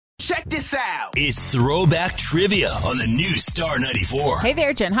Check this out. It's Throwback Trivia on the new Star 94. Hey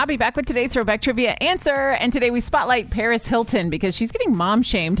there, Jen Hobby back with today's Throwback Trivia answer. And today we spotlight Paris Hilton because she's getting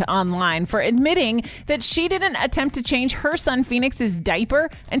mom-shamed online for admitting that she didn't attempt to change her son Phoenix's diaper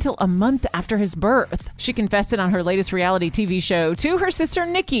until a month after his birth. She confessed it on her latest reality TV show to her sister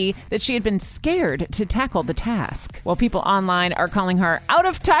Nikki that she had been scared to tackle the task. While people online are calling her out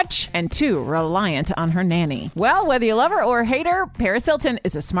of touch and too reliant on her nanny. Well, whether you love her or hate her, Paris Hilton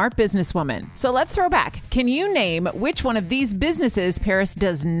is a smart businesswoman. So let's throw back. Can you name which one of these businesses Paris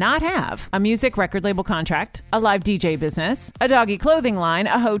does not have? A music record label contract, a live DJ business, a doggy clothing line,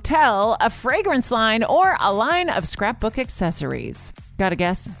 a hotel, a fragrance line, or a line of scrapbook accessories? Got a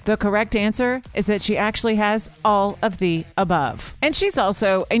guess? The correct answer is that she actually has all of the above. And she's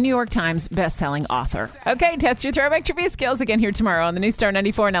also a New York Times best-selling author. Okay, test your Throwback Trivia skills again here tomorrow on the new Star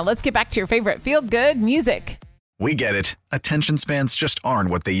 94. Now let's get back to your favorite feel-good music. We get it. Attention spans just aren't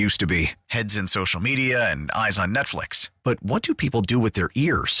what they used to be. Heads in social media and eyes on Netflix. But what do people do with their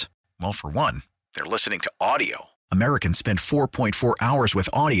ears? Well, for one, they're listening to audio. Americans spend 4.4 hours with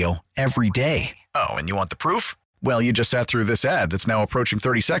audio every day. Oh, and you want the proof? Well, you just sat through this ad that's now approaching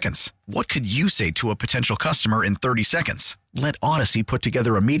 30 seconds. What could you say to a potential customer in 30 seconds? Let Odyssey put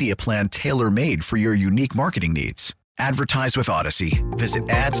together a media plan tailor-made for your unique marketing needs. Advertise with Odyssey. Visit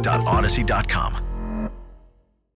ads.odyssey.com.